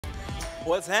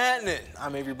What's happening?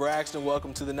 I'm Avery Braxton.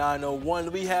 Welcome to the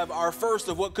 901. We have our first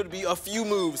of what could be a few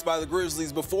moves by the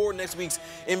Grizzlies before next week's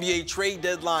NBA trade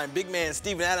deadline. Big man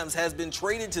Steven Adams has been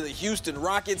traded to the Houston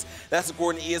Rockets. That's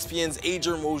according to ESPN's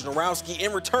Adrian Wojnarowski.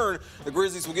 In return, the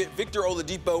Grizzlies will get Victor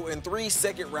Oladipo and 3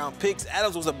 second-round picks.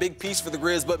 Adams was a big piece for the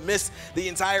Grizz, but missed the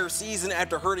entire season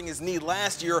after hurting his knee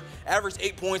last year. Averaged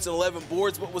 8 points and 11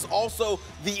 boards, but was also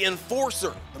the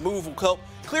enforcer. The move will help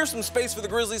clear some space for the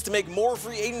Grizzlies to make more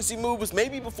free agency moves,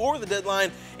 maybe before the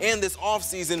deadline and this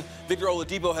offseason. Victor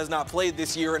Oladipo has not played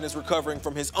this year and is recovering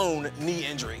from his own knee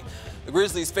injury. The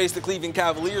Grizzlies face the Cleveland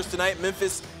Cavaliers tonight.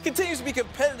 Memphis continues to be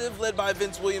competitive, led by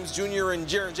Vince Williams Jr. and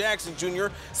Jaren Jackson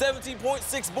Jr.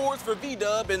 17.6 boards for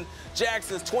V-Dub, and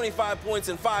Jackson's 25 points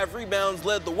and 5 rebounds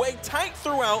led the way. Tight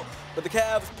throughout, but the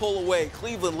Cavs pull away.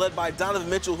 Cleveland, led by Donovan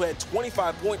Mitchell, who had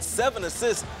 25 points, 7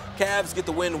 assists. Cavs get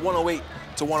the win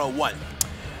 108-101.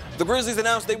 The Grizzlies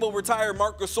announced they will retire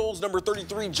Marc Gasol's number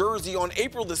 33 jersey on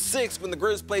April the 6th when the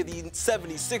Grizz play the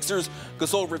 76ers.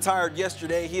 Gasol retired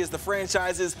yesterday. He is the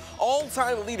franchise's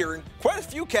all-time leader in quite a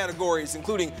few categories,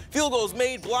 including field goals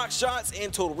made, blocked shots,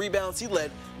 and total rebounds. He led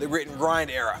the grit and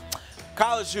grind era.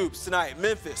 College hoops tonight.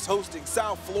 Memphis hosting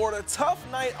South Florida. Tough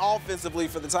night offensively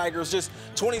for the Tigers. Just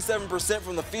 27%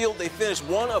 from the field. They finished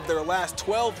one of their last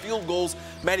 12 field goals.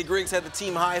 Matty Griggs had the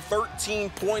team high 13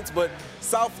 points, but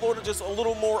South Florida just a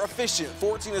little more efficient.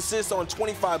 14 assists on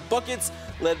 25 buckets,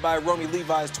 led by Romy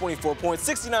Levi's 24 points.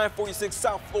 69-46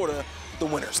 South Florida, the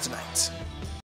winners tonight.